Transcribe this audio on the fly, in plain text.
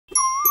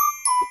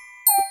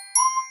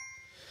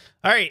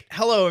All right,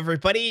 hello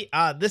everybody.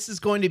 This is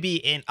going to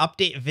be an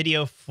update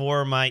video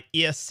for my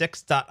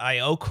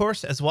ES6.io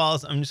course, as well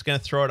as I'm just going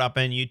to throw it up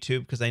on YouTube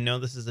because I know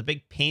this is a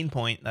big pain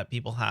point that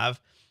people have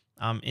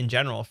in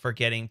general for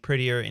getting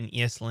Prettier and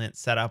ESLint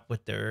set up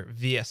with their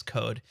VS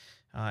Code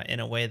in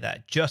a way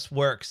that just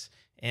works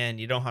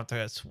and you don't have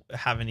to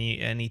have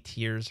any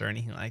tiers or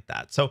anything like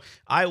that. So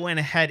I went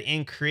ahead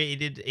and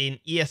created an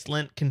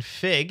ESLint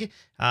config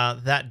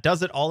that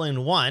does it all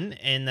in one,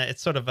 and it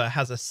sort of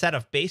has a set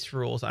of base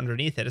rules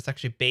underneath it. It's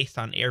actually based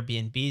on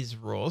Airbnb's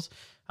rules.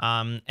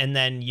 And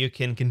then you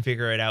can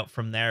configure it out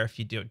from there if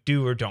you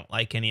do or don't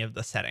like any of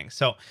the settings.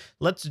 So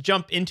let's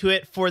jump into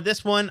it. For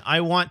this one,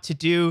 I want to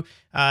do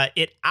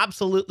it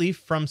absolutely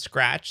from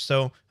scratch.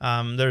 So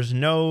there's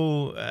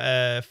no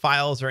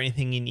files or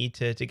anything you need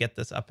to get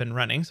this up and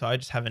running. So I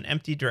just have an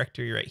empty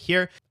directory right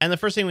here. And the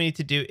first thing we need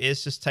to do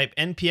is just type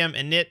npm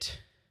init.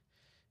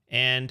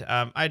 And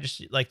I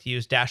just like to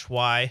use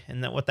 -y.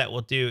 And then what that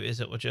will do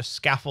is it will just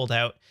scaffold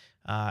out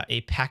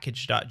a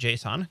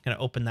package.json. I'm going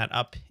to open that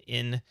up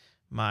in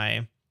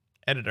my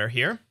editor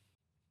here.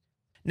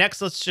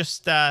 Next, let's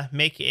just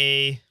make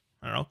a,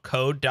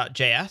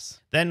 code.js.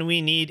 Then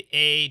we need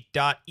a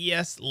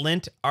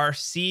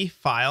 .eslint.rc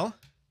file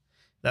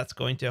that's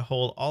going to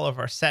hold all of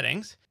our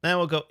settings. Then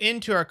we'll go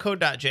into our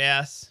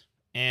code.js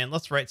and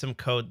let's write some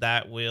code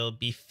that will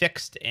be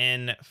fixed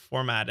and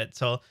formatted.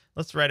 So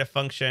let's write a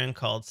function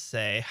called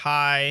say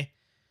hi,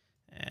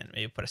 and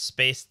maybe put a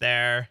space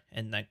there,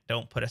 and then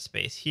don't put a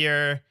space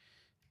here.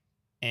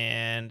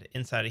 And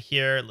inside of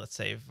here, let's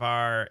say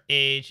var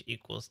age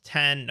equals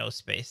 10, no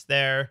space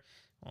there.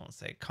 We'll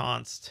say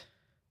const.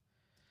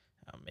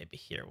 Maybe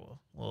here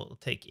we'll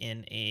take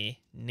in a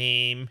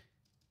name,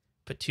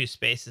 put 2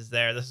 spaces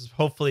there. This is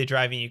hopefully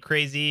driving you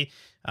crazy.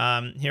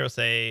 Here we'll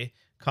say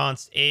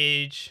const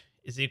age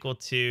is equal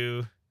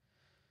to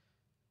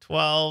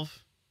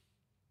 12.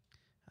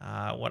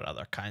 What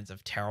other kinds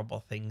of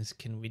terrible things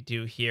can we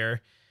do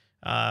here?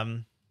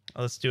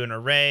 Let's do an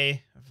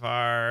array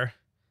var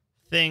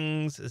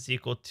things is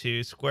equal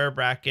to square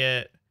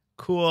bracket.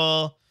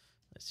 Cool.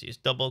 Let's use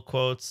double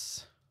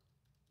quotes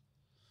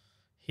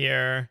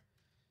here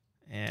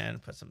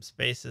and put some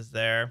spaces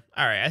there.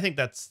 All right, I think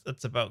that's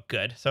about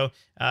good. So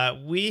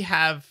we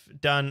have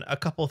done a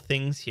couple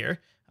things here.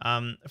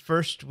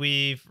 First,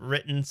 we've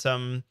written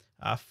some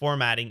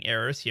formatting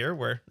errors here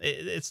where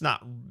it's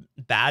not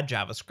bad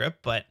JavaScript,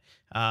 but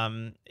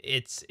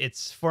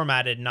it's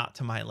formatted not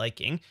to my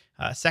liking.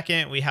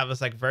 Second, we have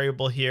this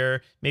variable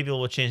here. Maybe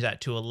we'll change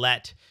that to a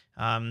let.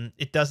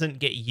 It doesn't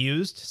get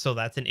used, so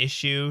that's an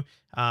issue.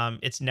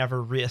 It's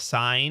never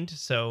reassigned,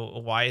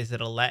 so why is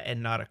it a let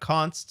and not a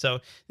const?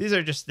 So these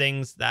are just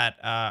things that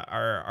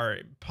are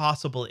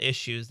possible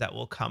issues that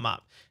will come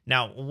up.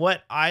 Now,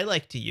 what I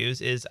like to use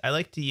is I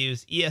like to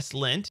use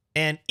ESLint,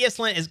 and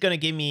ESLint is going to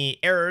give me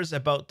errors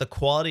about the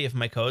quality of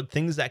my code,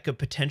 things that could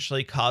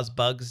potentially cause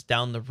bugs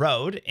down the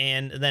road.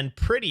 And then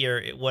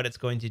Prettier, what it's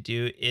going to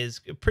do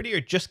is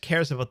Prettier just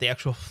cares about the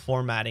actual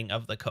formatting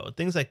of the code.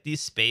 Things like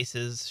these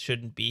spaces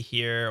shouldn't be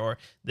here, or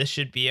this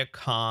should be a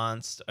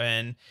const,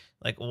 and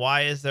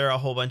why is there a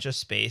whole bunch of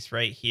space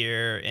right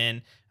here?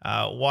 And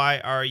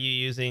why are you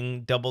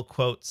using double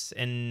quotes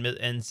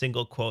and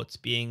single quotes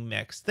being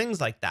mixed? Things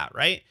like that,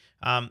 right?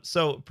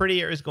 So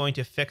Prettier is going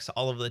to fix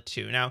all of the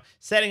two. Now,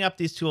 setting up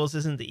these tools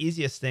isn't the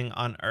easiest thing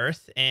on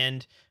earth,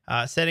 and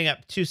setting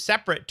up 2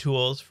 separate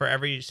tools for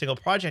every single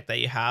project that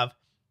you have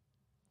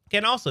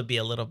can also be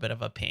a little bit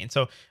of a pain.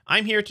 So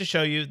I'm here to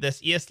show you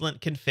this ESLint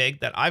config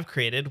that I've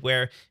created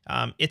where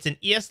it's an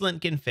ESLint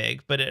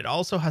config, but it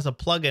also has a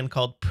plugin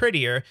called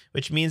Prettier,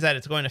 which means that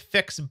it's going to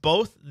fix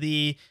both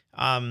the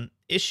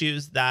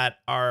issues that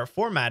are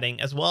formatting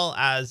as well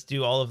as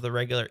do all of the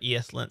regular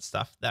ESLint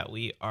stuff that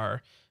we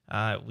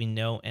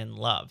know and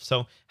love.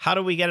 So how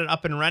do we get it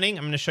up and running?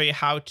 I'm going to show you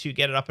how to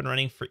get it up and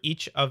running for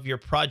each of your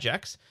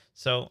projects.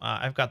 So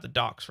I've got the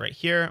docs right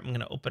here. I'm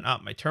going to open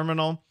up my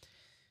terminal.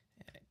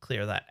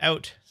 Clear that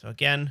out. So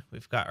again,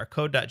 we've got our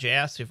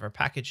code.js, we have our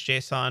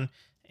package.json,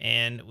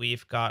 and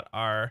we've got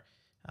our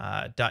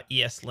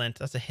 .eslint.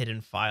 That's a hidden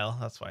file.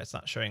 That's why it's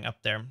not showing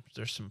up there.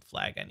 There's some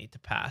flag I need to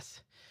pass.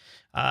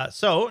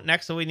 So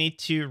next we need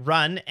to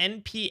run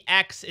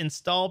npx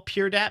install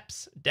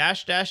puredeps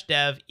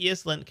 --dev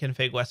ESLint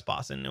config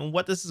westboss. And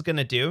what this is going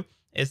to do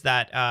is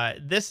that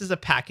this is a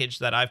package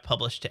that I've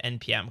published to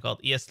npm called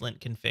ESLint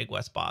config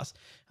westboss.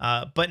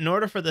 But in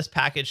order for this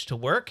package to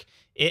work,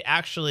 it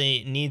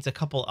actually needs a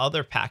couple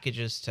other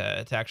packages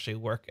to actually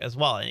work as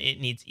well. And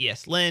it needs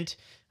ESLint.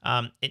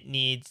 It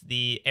needs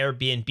the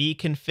Airbnb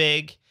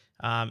config.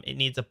 It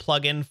needs a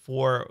plugin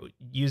for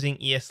using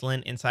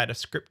ESLint inside of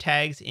script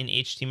tags in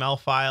HTML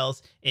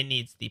files. It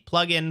needs the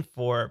plugin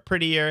for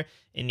Prettier.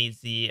 It needs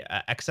the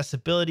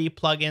accessibility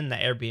plugin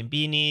that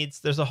Airbnb needs.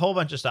 There's a whole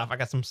bunch of stuff. I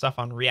got some stuff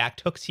on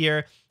React hooks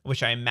here,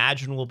 which I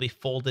imagine will be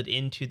folded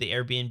into the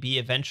Airbnb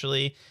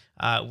eventually.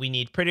 We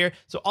need Prettier.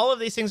 So all of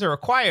these things are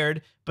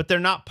required, but they're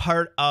not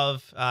part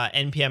of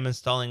npm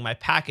installing my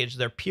package.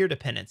 They're peer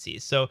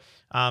dependencies. So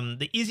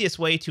the easiest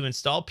way to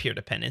install peer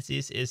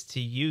dependencies is to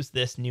use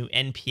this new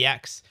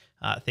npx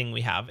thing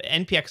we have.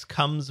 npx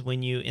comes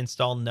when you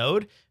install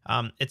Node.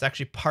 It's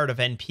actually part of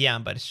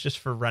npm, but it's just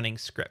for running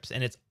scripts.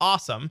 And it's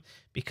awesome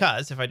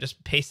because if I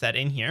just paste that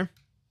in here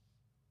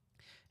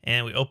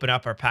and we open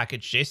up our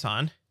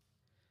package.json,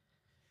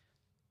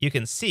 you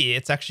can see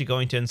it's actually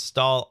going to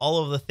install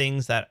all of the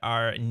things that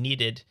are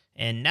needed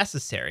and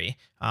necessary.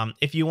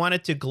 If you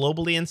wanted to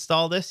globally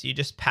install this, you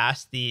just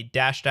pass the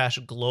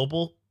 --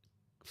 global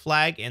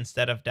flag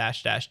instead of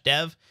 --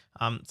 dev.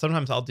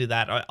 Sometimes I'll do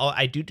that.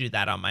 I do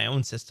that on my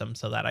own system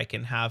so that I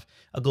can have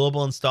a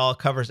global install,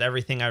 covers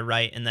everything I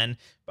write, and then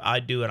I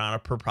do it on a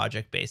per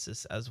project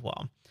basis as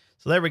well.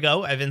 So there we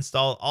go. I've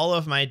installed all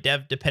of my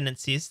dev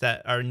dependencies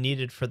that are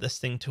needed for this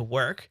thing to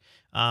work.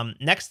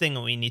 Next thing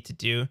we need to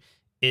do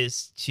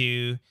is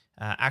to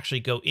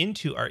actually go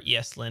into our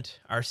ESLint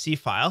RC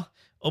file,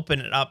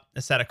 open it up,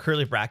 set a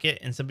curly bracket,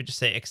 and simply just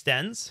say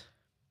extends.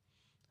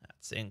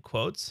 That's in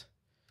quotes.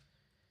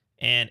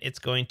 And it's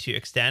going to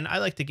extend. I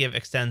like to give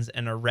extends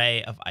an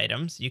array of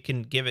items. You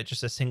can give it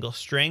just a single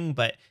string,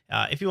 but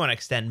if you want to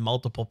extend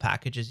multiple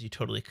packages, you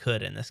totally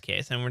could in this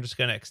case. And we're just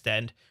going to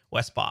extend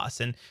westboss.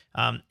 And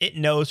it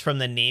knows from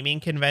the naming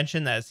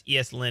convention that it's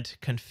ESLint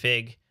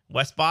config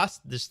westboss,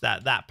 just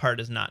that part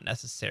is not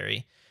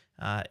necessary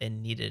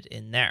and needed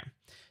in there.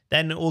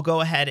 Then we'll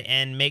go ahead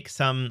and make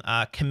some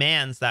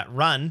commands that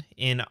run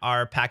in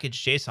our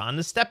package.json.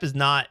 This step is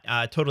not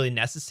totally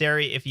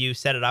necessary if you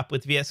set it up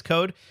with VS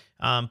Code,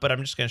 but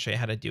I'm just going to show you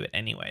how to do it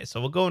anyway.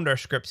 So we'll go into our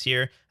scripts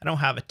here. I don't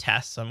have a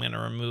test, so I'm going to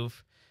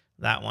remove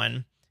that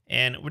one.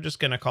 And we're just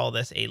going to call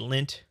this a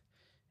lint.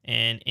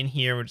 And in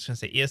here, we're just going to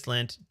say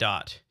ESLint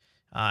dot.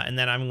 And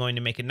then I'm going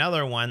to make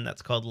another one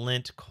that's called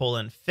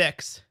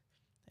lint::fix.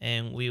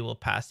 And we will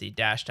pass the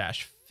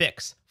 --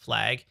 fix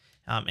flag.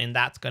 And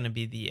that's going to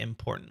be the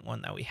important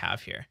one that we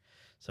have here.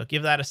 So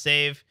give that a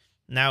save.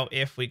 Now,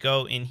 if we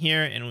go in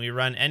here and we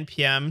run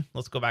npm,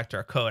 let's go back to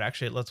our code.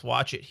 Actually, let's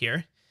watch it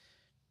here.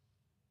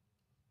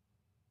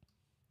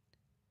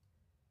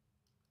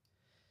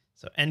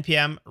 So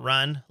npm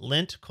run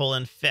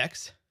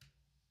lint::fix.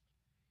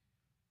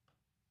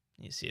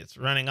 You see it's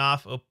running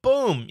off. Oh,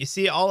 boom. You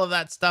see all of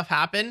that stuff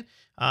happen.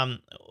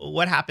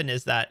 What happened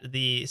is that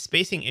the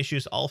spacing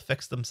issues all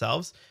fixed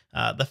themselves.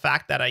 The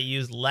fact that I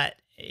use let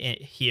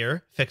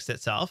here fixed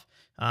itself.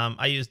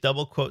 I use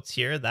double quotes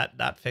here.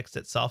 That fixed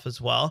itself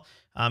as well.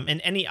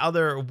 And any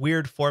other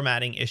weird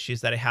formatting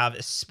issues that I have,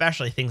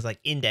 especially things like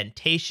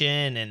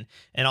indentation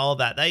and all of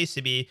that. That used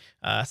to be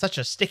such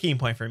a sticking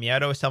point for me.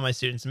 I'd always tell my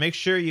students, make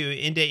sure you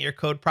indent your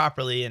code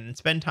properly and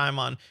spend time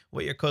on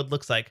what your code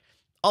looks like.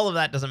 All of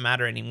that doesn't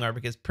matter anymore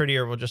because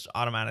Prettier will just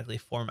automatically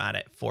format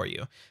it for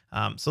you.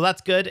 So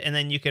that's good. And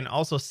then you can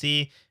also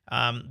see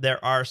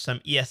there are some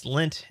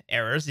ESLint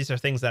errors. These are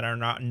things that are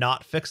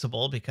not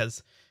fixable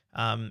because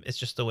it's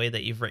just the way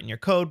that you've written your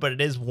code, but it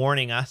is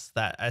warning us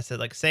that I said,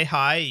 like, say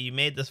hi, you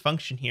made this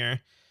function here,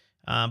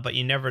 but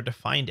you never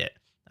defined it.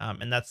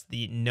 And that's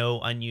the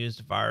no unused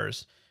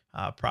vars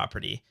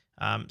property.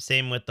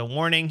 Same with the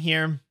warning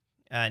here.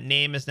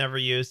 Name is never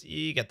used.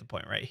 You get the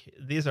point, right?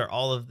 These are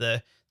all of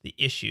the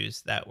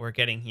issues that we're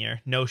getting here.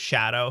 No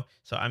shadow.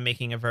 So I'm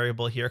making a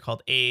variable here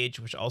called age,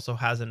 which also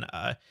has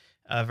a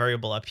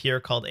variable up here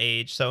called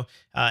age. So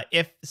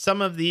if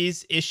some of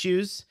these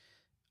issues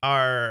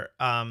are,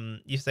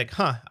 you think,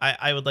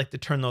 I would like to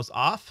turn those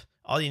off.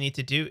 All you need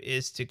to do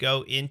is to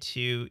go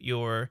into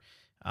your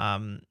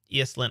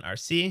ESLint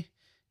RC.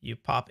 You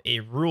pop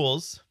a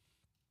rules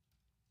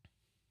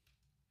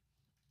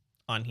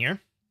on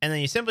here. And then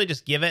you simply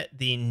just give it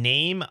the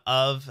name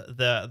of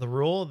the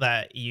rule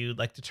that you'd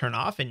like to turn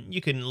off. And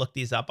you can look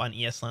these up on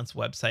ESLint's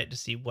website to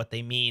see what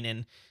they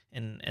mean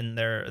and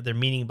their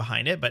meaning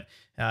behind it. But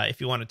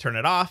if you want to turn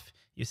it off,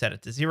 you set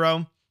it to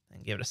 0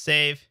 and give it a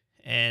save.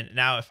 And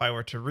now if I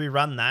were to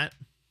rerun that,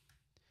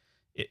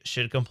 it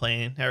should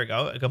complain. There we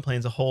go. It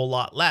complains a whole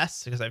lot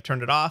less because I've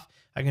turned it off.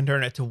 I can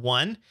turn it to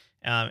 1,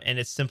 and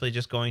it's simply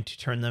just going to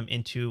turn them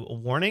into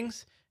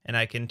warnings. And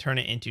I can turn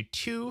it into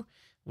 2,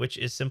 which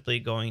is simply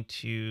going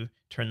to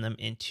turn them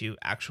into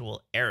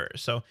actual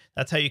errors. So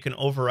that's how you can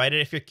override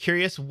it. If you're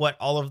curious what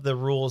all of the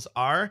rules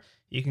are,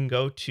 you can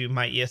go to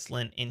my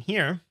ESLint in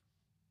here.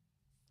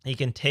 You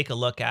can take a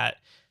look at,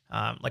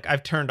 like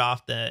I've turned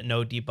off the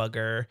no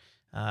debugger,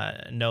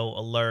 no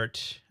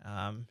alert,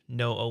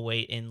 no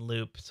await in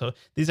loop. So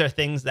these are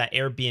things that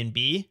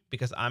Airbnb,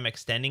 because I'm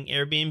extending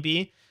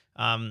Airbnb,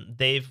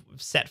 they've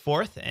set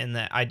forth, and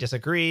that I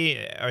disagree,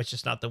 or it's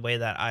just not the way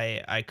that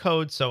I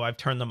code. So I've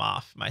turned them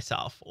off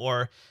myself.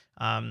 Or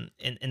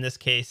in this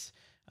case,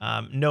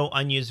 no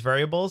unused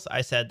variables.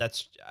 I said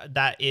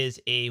that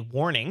is a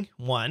warning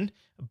one,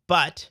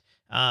 but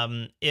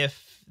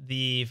if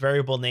the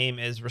variable name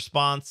is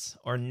response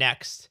or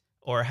next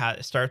or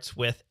starts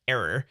with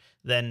error,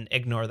 then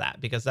ignore that,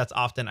 because that's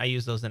often, I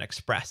use those in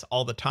Express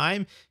all the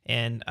time.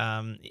 And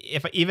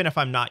even if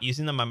I'm not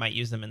using them, I might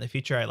use them in the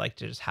future. I like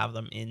to just have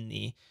them in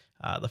the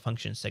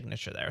function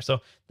signature there. So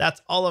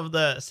that's all of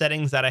the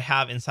settings that I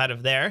have inside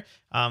of there.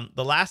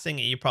 The last thing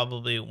that you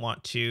probably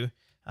want to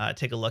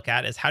take a look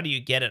at is how do you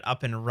get it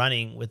up and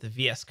running with the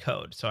VS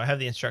Code. So I have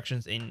the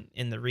instructions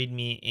in the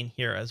README in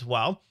here as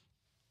well.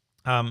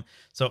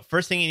 So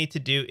first thing you need to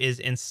do is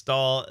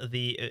install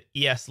the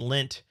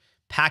ESLint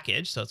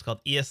package. So it's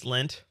called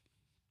ESLint.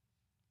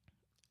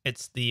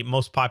 It's the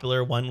most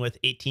popular one with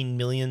 18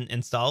 million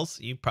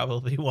installs. You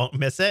probably won't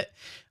miss it.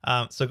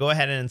 So go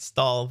ahead and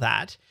install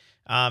that.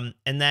 And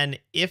then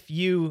if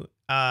you,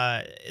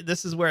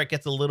 this is where it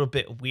gets a little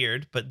bit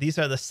weird, but these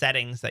are the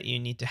settings that you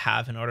need to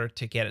have in order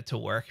to get it to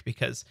work,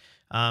 because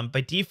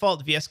by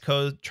default, VS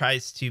Code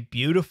tries to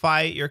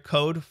beautify your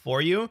code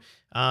for you.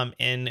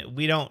 And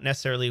we don't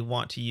necessarily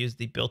want to use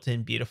the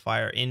built-in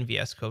beautifier in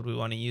VS Code. We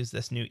want to use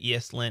this new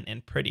ESLint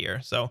and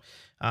Prettier. So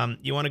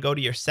you want to go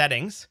to your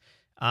settings.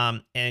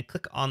 And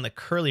click on the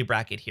curly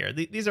bracket here.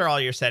 These are all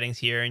your settings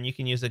here, and you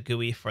can use a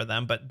GUI for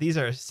them, but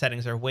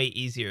settings are way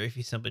easier if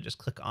you simply just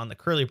click on the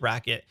curly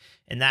bracket,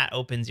 and that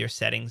opens your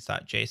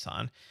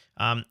settings.json.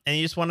 And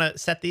you just want to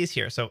set these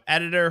here. So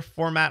editor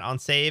format on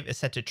save is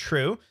set to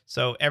true.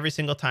 So every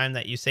single time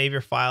that you save your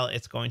file,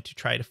 it's going to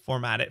try to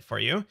format it for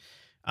you.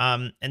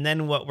 And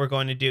then what we're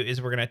going to do is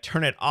we're going to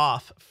turn it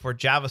off for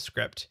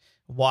JavaScript.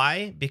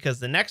 Why? Because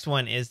the next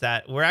one is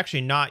that we're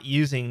actually not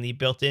using the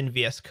built-in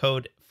VS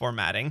Code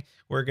formatting.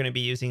 We're going to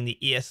be using the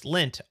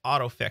ESLint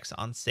autofix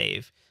on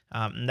save.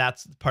 And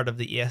that's part of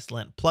the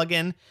ESLint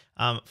plugin.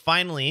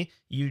 Finally,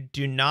 you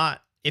do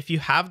not, if you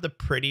have the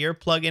Prettier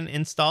plugin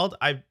installed,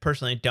 I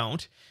personally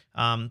don't,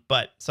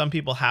 but some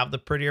people have the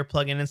Prettier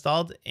plugin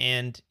installed.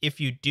 And if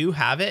you do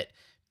have it,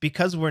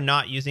 because we're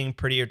not using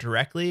Prettier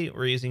directly,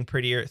 we're using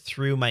Prettier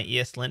through my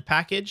ESLint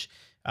package,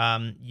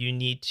 you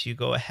need to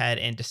go ahead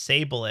and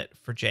disable it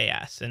for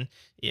JS. And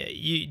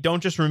you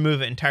don't just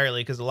remove it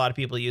entirely, because a lot of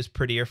people use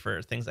Prettier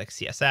for things like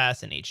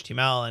CSS and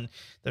HTML, and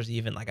there's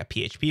even like a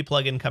PHP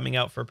plugin coming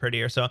out for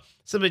Prettier. So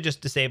simply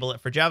just disable it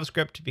for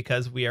JavaScript,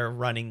 because we are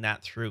running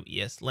that through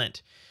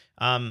ESLint.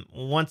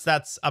 Once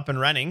that's up and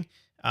running,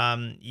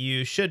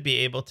 you should be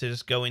able to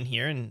just go in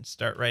here and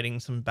start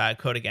writing some bad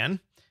code again.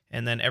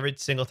 And then every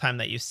single time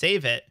that you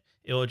save it,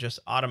 it will just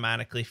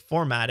automatically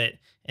format it,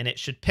 and it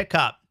should pick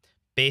up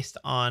based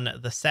on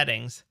the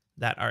settings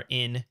that are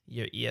in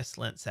your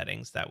ESLint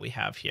settings that we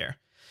have here.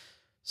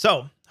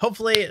 So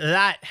hopefully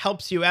that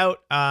helps you out.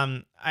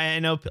 I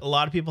know a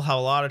lot of people have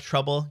a lot of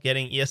trouble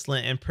getting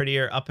ESLint and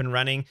Prettier up and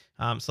running.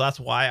 So that's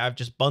why I've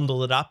just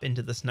bundled it up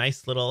into this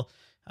nice little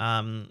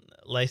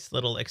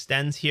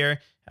extends here.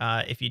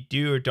 If you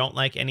do or don't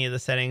like any of the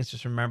settings,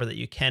 just remember that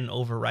you can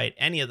overwrite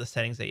any of the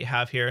settings that you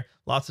have here.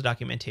 Lots of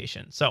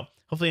documentation. So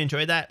hopefully you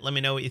enjoyed that. Let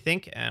me know what you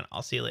think, and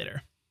I'll see you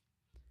later.